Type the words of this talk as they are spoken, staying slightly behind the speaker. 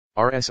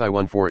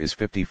RSI14 is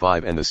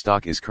 55 and the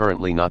stock is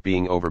currently not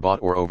being overbought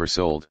or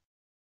oversold.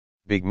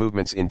 Big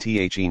movements in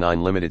THE9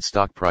 Ltd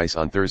stock price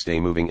on Thursday,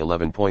 moving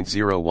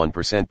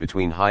 11.01%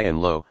 between high and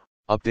low,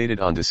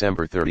 updated on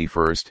December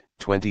 31,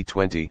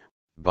 2020,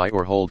 buy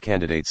or hold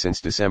candidate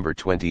since December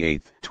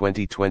 28,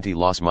 2020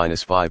 loss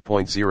minus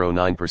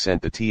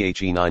 5.09%. The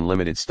THE9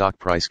 Ltd stock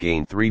price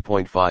gained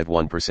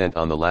 3.51%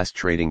 on the last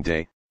trading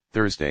day,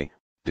 Thursday,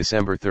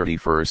 December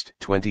 31,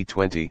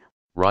 2020,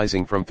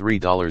 rising from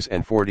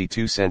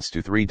 $3.42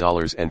 to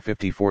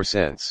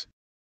 $3.54,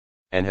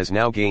 and has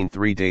now gained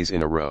 3 days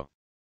in a row.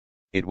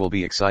 It will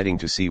be exciting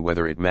to see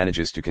whether it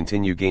manages to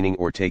continue gaining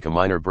or take a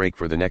minor break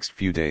for the next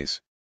few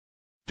days.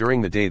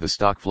 During the day the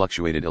stock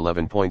fluctuated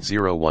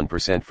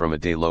 11.01% from a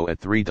day low at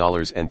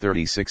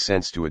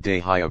 $3.36 to a day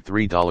high of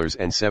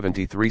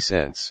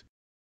 $3.73.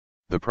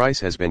 The price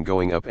has been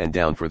going up and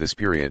down for this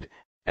period,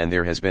 and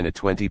there has been a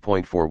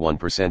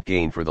 20.41%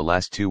 gain for the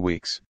last 2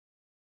 weeks.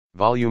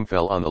 Volume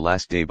fell on the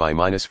last day by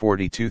minus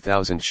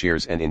 42,000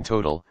 shares, and in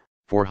total,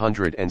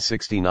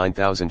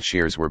 469,000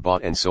 shares were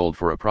bought and sold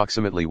for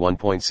approximately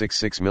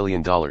 $1.66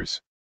 million.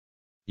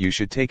 You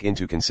should take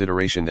into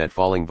consideration that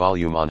falling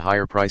volume on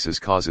higher prices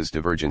causes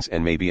divergence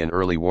and may be an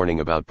early warning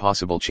about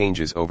possible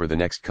changes over the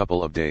next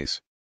couple of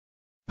days.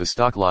 The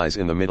stock lies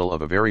in the middle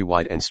of a very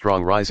wide and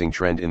strong rising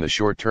trend in the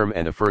short term,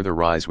 and a further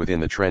rise within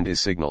the trend is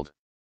signaled.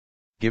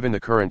 Given the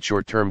current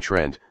short-term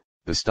trend,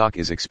 the stock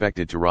is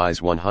expected to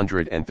rise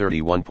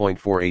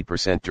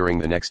 131.48% during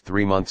the next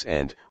 3 months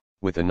and,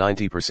 with a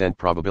 90%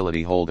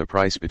 probability, hold a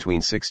price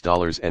between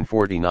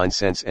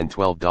 $6.49 and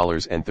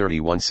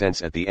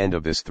 $12.31 at the end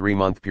of this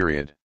 3-month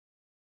period.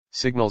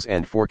 Signals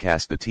and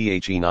forecast. The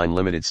THE9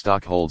 Ltd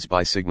stock holds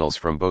buy signals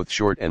from both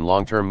short and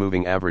long-term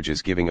moving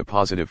averages, giving a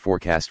positive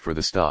forecast for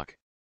the stock.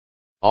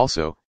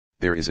 Also,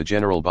 there is a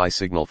general buy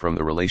signal from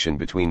the relation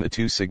between the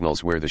two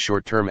signals where the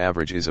short-term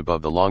average is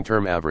above the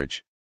long-term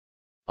average.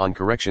 On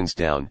corrections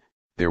down,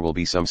 there will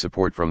be some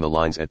support from the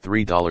lines at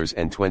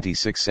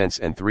 $3.26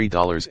 and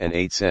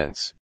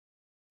 $3.08.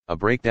 A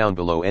breakdown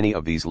below any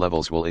of these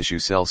levels will issue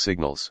sell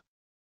signals.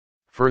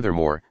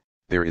 Furthermore,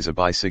 there is a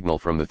buy signal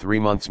from the 3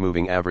 months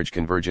moving average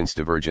convergence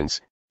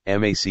divergence,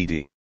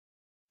 MACD.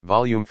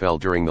 Volume fell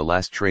during the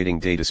last trading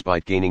day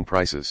despite gaining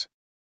prices.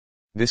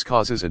 This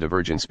causes a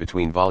divergence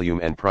between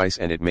volume and price,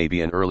 and it may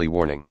be an early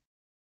warning.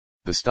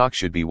 The stock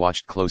should be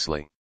watched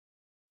closely.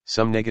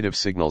 Some negative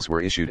signals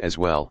were issued as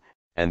well,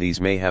 and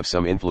these may have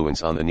some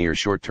influence on the near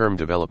short-term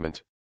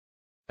development.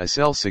 A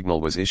sell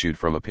signal was issued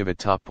from a pivot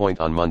top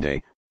point on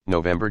Monday,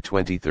 November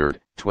 23,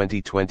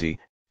 2020,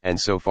 and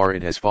so far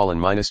it has fallen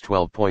minus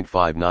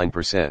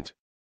 12.59%.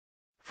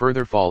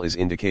 Further fall is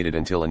indicated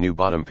until a new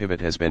bottom pivot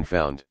has been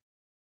found.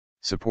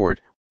 Support,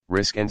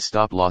 risk and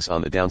stop loss.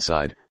 On the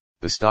downside,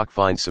 the stock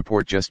finds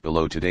support just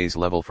below today's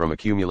level from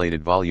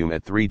accumulated volume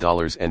at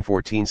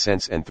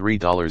 $3.14 and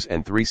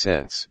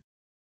 $3.03.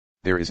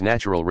 There is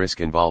natural risk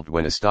involved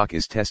when a stock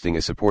is testing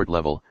a support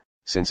level,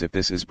 since if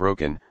this is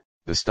broken,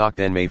 the stock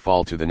then may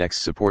fall to the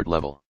next support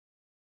level.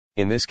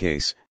 In this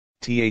case,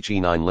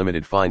 THE9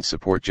 Ltd finds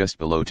support just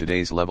below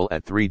today's level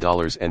at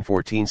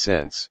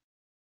 $3.14.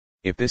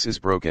 If this is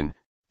broken,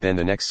 then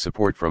the next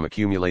support from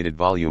accumulated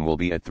volume will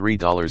be at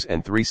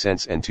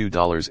 $3.03 and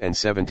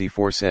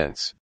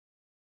 $2.74.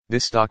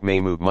 This stock may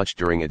move much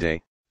during a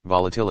day,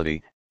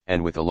 volatility,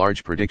 and with a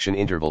large prediction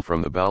interval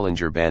from the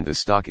Bollinger Band, the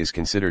stock is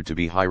considered to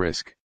be high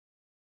risk.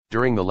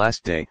 During the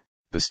last day,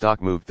 the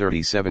stock moved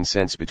 37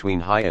 cents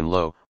between high and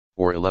low,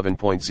 or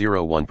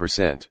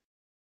 11.01%.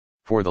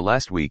 For the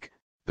last week,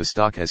 the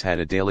stock has had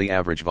a daily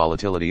average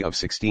volatility of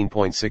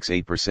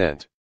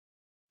 16.68%.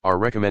 Our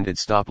recommended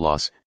stop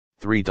loss,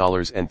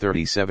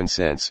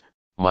 $3.37,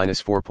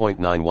 minus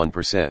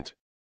 4.91%.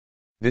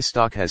 This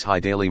stock has high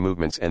daily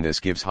movements and this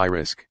gives high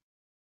risk.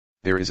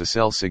 There is a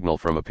sell signal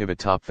from a pivot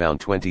top found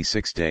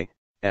 26 days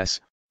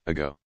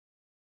ago.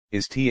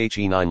 Is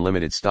THE9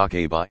 Ltd stock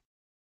a buy?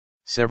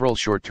 Several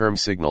short-term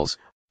signals,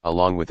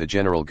 along with a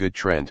general good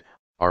trend,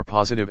 are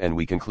positive, and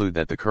we conclude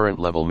that the current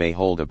level may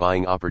hold a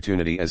buying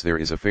opportunity, as there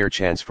is a fair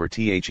chance for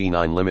THE9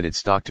 Ltd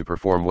stock to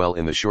perform well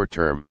in the short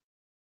term.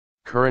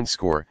 Current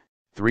score,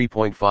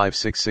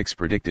 3.566.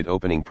 Predicted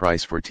opening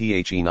price for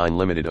THE9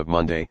 Ltd of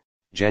Monday,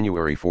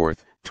 January 4,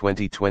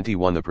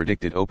 2021. The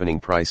predicted opening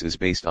price is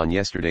based on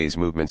yesterday's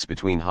movements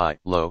between high,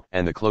 low,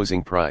 and the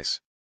closing price.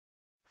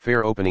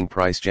 Fair opening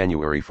price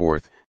January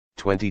 4,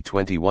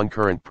 2021.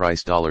 Current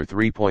price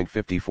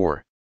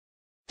 $3.54.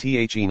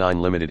 THE9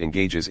 Ltd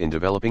engages in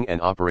developing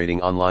and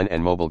operating online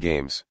and mobile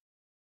games.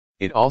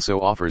 It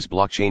also offers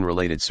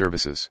blockchain-related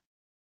services.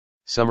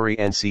 Summary: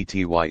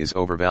 NCTY is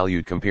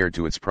overvalued compared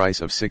to its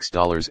price of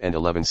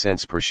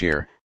 $6.11 per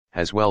share,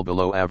 has well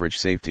below average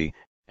safety,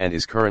 and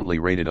is currently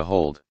rated a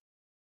hold.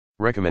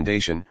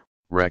 Recommendation: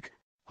 REC,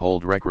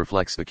 hold. REC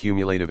reflects the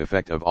cumulative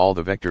effect of all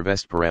the vector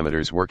vest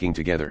parameters working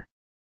together.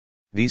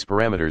 These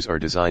parameters are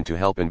designed to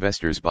help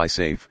investors buy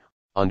safe,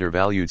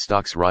 undervalued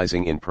stocks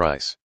rising in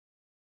price.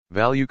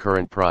 Value: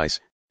 current price,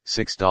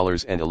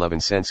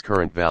 $6.11.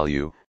 Current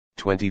value,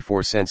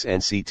 24 cents.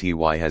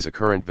 NCTY has a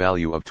current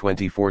value of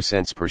 24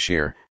 cents per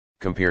share,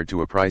 compared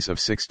to a price of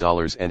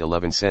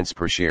 $6.11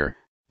 per share,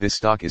 this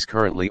stock is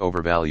currently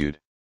overvalued.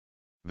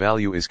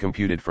 Value is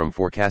computed from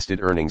forecasted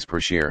earnings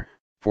per share,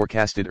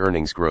 forecasted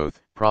earnings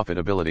growth,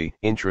 profitability,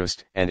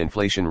 interest, and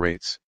inflation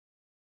rates.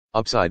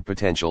 Upside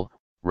potential,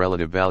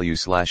 relative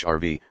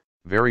value/RV,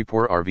 very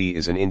poor RV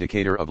is an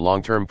indicator of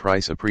long-term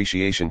price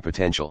appreciation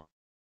potential.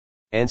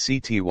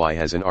 NCTY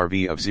has an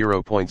RV of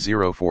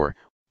 0.04,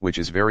 which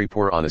is very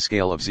poor on a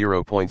scale of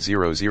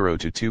 0.00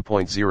 to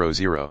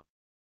 2.00.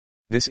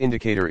 This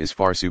indicator is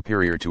far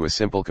superior to a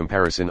simple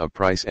comparison of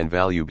price and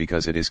value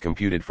because it is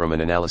computed from an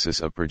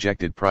analysis of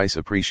projected price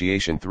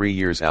appreciation 3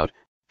 years out,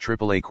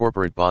 AAA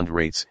corporate bond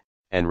rates,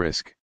 and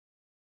risk.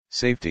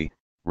 Safety,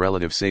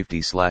 relative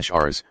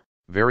safety/RS,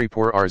 very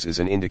poor RS is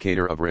an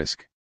indicator of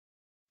risk.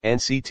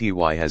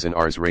 NCTY has an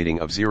RS rating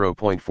of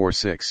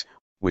 0.46,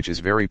 which is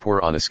very poor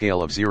on a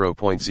scale of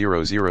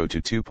 0.00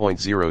 to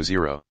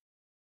 2.00.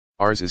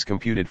 RS is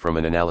computed from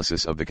an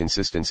analysis of the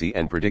consistency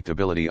and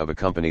predictability of a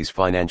company's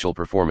financial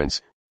performance,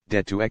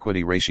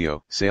 debt-to-equity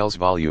ratio, sales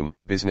volume,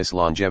 business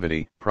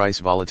longevity, price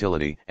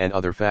volatility, and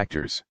other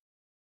factors.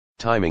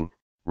 Timing,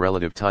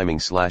 relative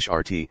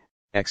timing/RT,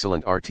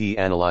 excellent RT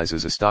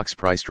analyzes a stock's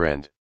price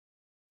trend.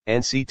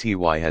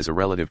 NCTY has a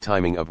relative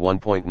timing of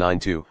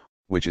 1.92,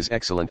 which is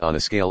excellent on a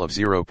scale of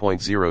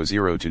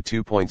 0.00 to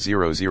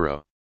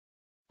 2.00.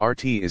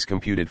 RT is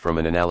computed from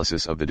an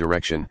analysis of the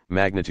direction,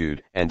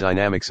 magnitude, and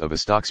dynamics of a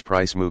stock's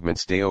price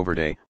movements day over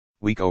day,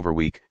 week over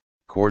week,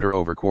 quarter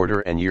over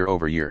quarter, and year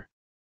over year.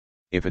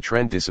 If a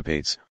trend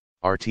dissipates,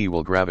 RT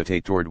will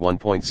gravitate toward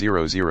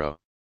 1.00.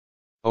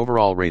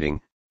 Overall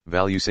rating,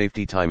 value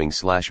safety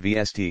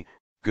timing/VST,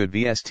 good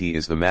VST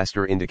is the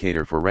master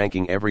indicator for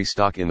ranking every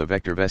stock in the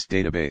VectorVest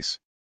database.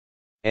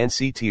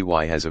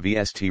 NCTY has a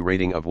VST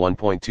rating of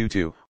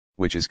 1.22,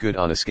 which is good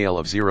on a scale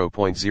of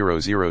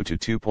 0.00 to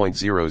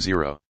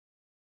 2.00.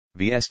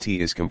 VST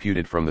is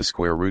computed from the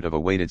square root of a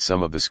weighted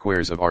sum of the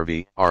squares of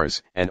RV,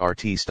 RS, and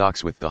RT.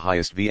 Stocks with the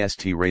highest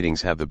VST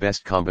ratings have the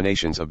best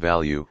combinations of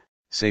value,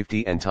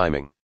 safety, and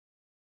timing.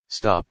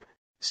 Stop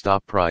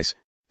price,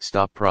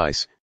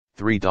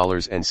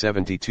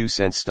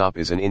 $3.72. Stop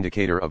is an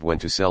indicator of when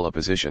to sell a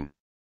position.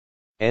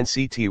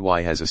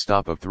 NCTY has a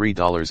stop of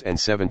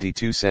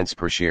 $3.72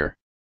 per share.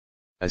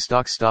 A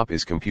stock's stop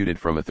is computed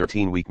from a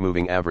 13-week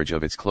moving average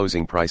of its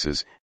closing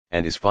prices,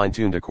 and is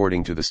fine-tuned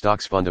according to the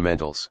stock's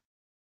fundamentals.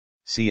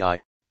 CI,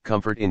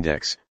 Comfort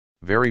Index,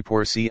 very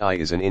poor CI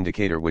is an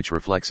indicator which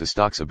reflects a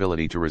stock's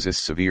ability to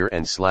resist severe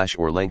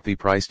and/or lengthy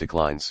price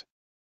declines.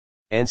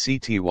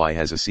 NCTY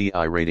has a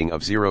CI rating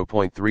of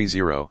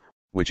 0.30,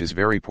 which is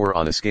very poor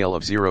on a scale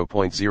of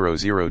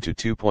 0.00 to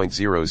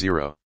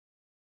 2.00.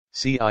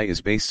 CI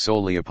is based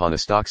solely upon a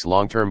stock's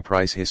long-term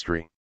price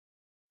history.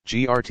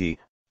 GRT,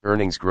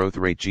 Earnings Growth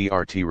Rate.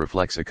 GRT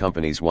reflects a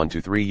company's 1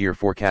 to 3 year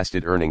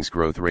forecasted earnings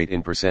growth rate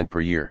in percent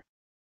per year.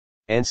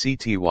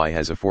 NCTY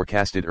has a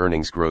forecasted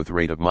earnings growth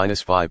rate of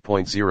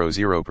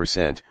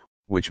 -5.00%,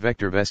 which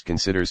VectorVest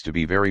considers to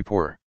be very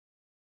poor.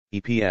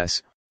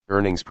 EPS,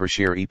 Earnings Per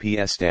Share.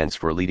 EPS stands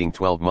for leading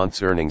 12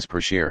 months earnings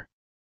per share.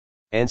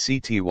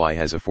 NCTY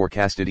has a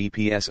forecasted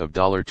EPS of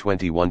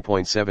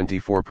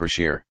 $21.74 per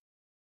share.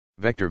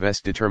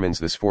 VectorVest determines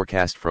this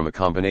forecast from a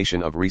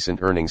combination of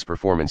recent earnings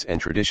performance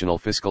and traditional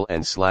fiscal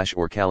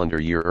and/or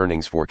calendar year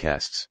earnings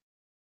forecasts.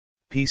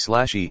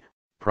 P/E,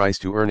 price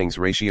to earnings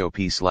ratio.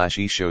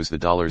 P/E shows the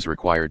dollars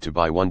required to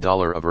buy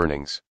 $1 of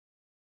earnings.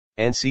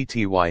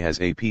 NCTY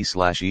has a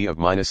P/E of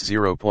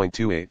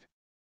 -0.28.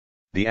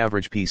 The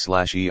average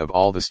P/E of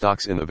all the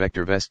stocks in the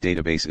VectorVest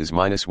database is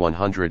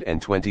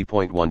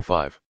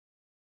 -120.15.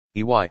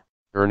 EY,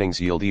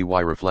 earnings yield.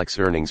 EY reflects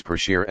earnings per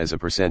share as a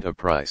percent of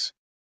price.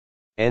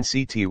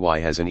 NCTY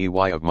has an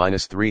EY of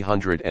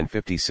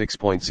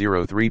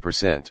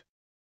 -356.03%.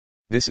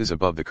 This is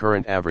above the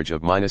current average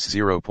of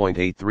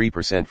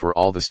 -0.83% for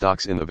all the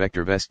stocks in the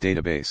VectorVest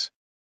database.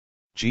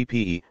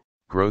 GPE,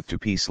 growth to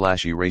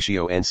P/E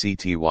ratio.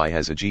 NCTY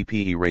has a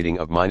GPE rating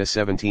of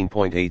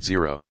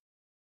 -17.80.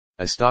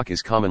 A stock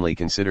is commonly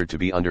considered to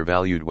be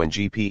undervalued when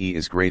GPE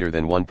is greater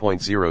than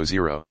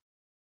 1.00.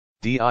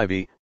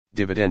 DIV,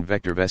 dividend.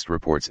 VectorVest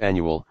reports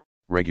annual,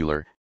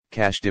 regular,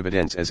 cash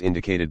dividends as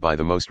indicated by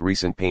the most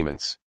recent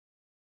payments.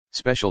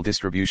 Special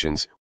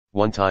distributions,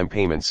 one-time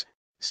payments,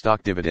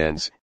 stock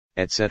dividends,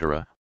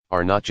 etc.,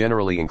 are not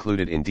generally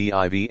included in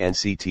DIV.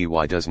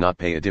 NCTY does not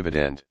pay a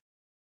dividend.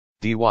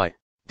 DY,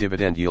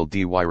 dividend yield.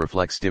 DY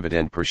reflects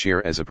dividend per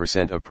share as a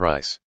percent of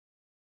price.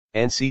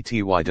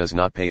 NCTY does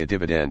not pay a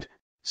dividend,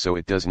 so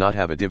it does not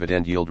have a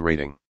dividend yield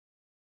rating.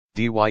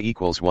 DY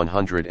equals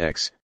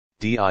 100x,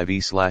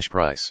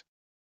 DIV/price.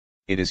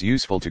 It is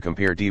useful to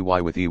compare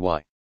DY with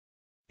EY.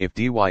 If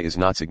DY is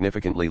not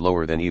significantly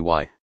lower than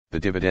EY, the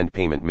dividend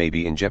payment may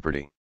be in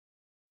jeopardy.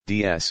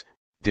 DS,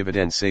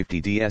 dividend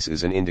safety. DS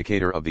is an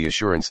indicator of the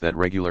assurance that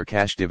regular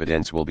cash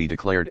dividends will be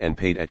declared and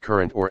paid at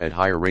current or at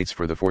higher rates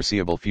for the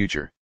foreseeable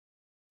future.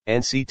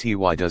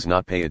 NCTY does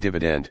not pay a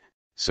dividend,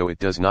 so it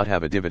does not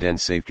have a dividend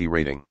safety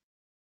rating.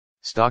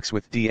 Stocks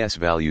with DS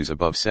values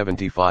above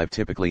 75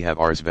 typically have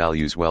RS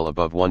values well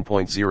above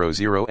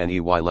 1.00 and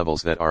EY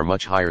levels that are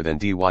much higher than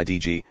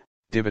DYDG.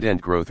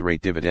 Dividend growth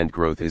rate. Dividend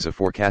growth is a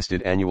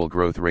forecasted annual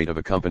growth rate of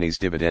a company's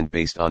dividend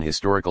based on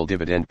historical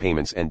dividend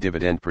payments and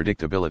dividend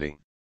predictability.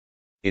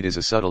 It is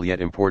a subtle yet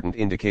important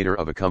indicator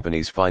of a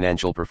company's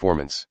financial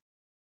performance.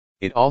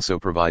 It also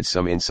provides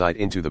some insight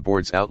into the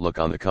board's outlook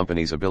on the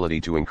company's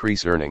ability to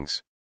increase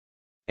earnings.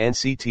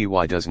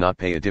 NCTY does not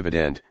pay a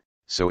dividend,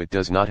 so it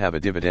does not have a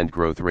dividend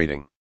growth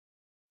rating.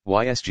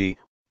 YSG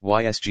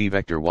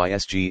Vector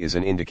YSG is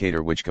an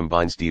indicator which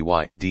combines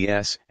DY,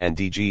 DS, and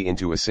DG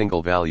into a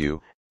single value,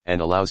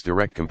 and allows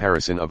direct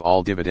comparison of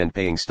all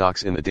dividend-paying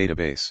stocks in the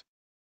database.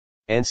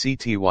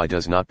 NCTY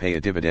does not pay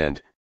a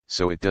dividend,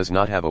 so it does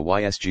not have a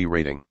YSG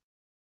rating.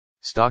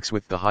 Stocks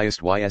with the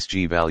highest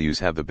YSG values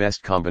have the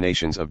best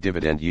combinations of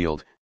dividend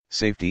yield,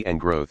 safety and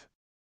growth.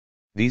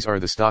 These are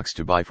the stocks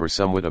to buy for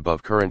somewhat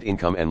above current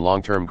income and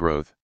long-term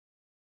growth.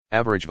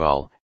 Average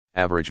vol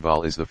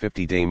is the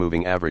 50-day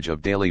moving average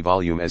of daily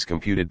volume as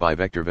computed by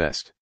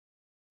VectorVest.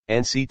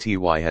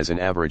 NCTY has an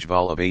average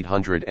vol of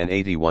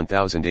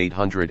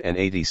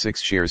 881,886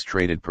 shares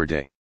traded per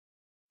day.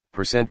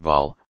 Percent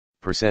vol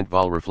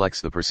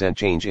reflects the percent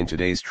change in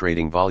today's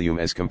trading volume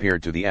as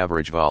compared to the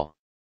average vol.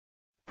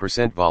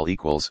 Percent vol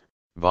equals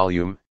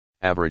volume,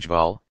 average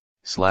vol,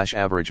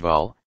 /average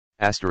vol,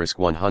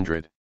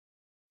 *100.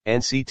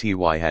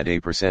 NCTY had a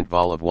percent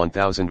vol of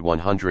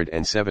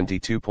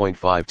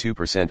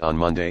 1,172.52% on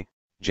Monday,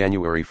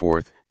 January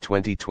 4,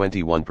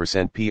 2021.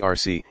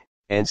 PRC,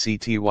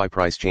 NCTY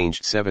price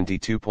changed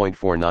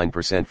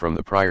 72.49% from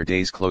the prior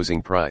day's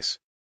closing price.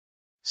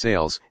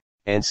 Sales,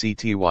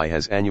 NCTY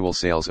has annual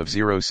sales of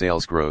 0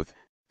 sales growth.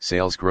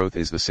 Sales growth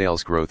is the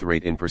sales growth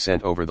rate in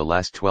percent over the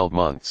last 12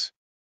 months.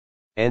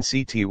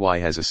 NCTY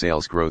has a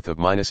sales growth of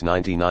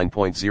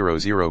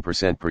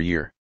 -99.00% per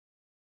year.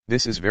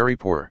 This is very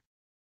poor.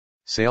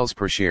 Sales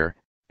per share,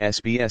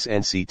 SBS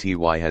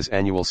NCTY has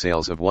annual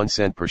sales of 1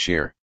 cent per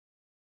share.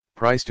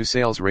 Price to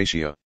sales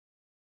ratio.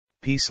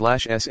 P/S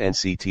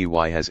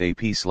NCTY has a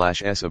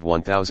P/S of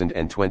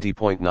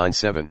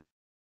 1020.97.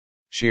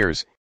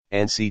 Shares,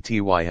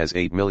 NCTY has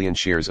 8 million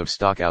shares of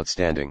stock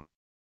outstanding.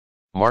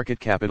 Market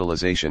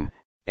capitalization,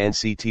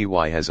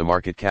 NCTY has a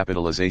market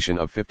capitalization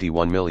of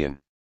 51 million.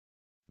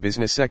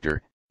 Business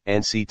sector,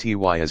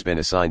 NCTY has been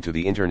assigned to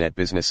the Internet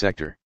business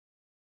sector.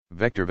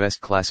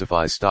 VectorVest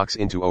classifies stocks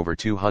into over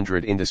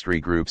 200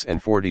 industry groups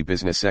and 40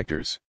 business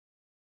sectors.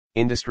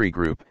 Industry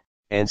group,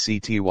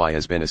 NCTY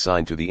has been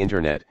assigned to the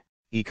Internet,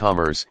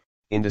 e-commerce,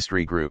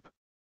 industry group.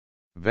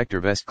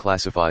 VectorVest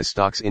classifies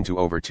stocks into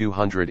over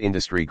 200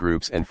 industry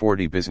groups and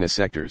 40 business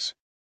sectors.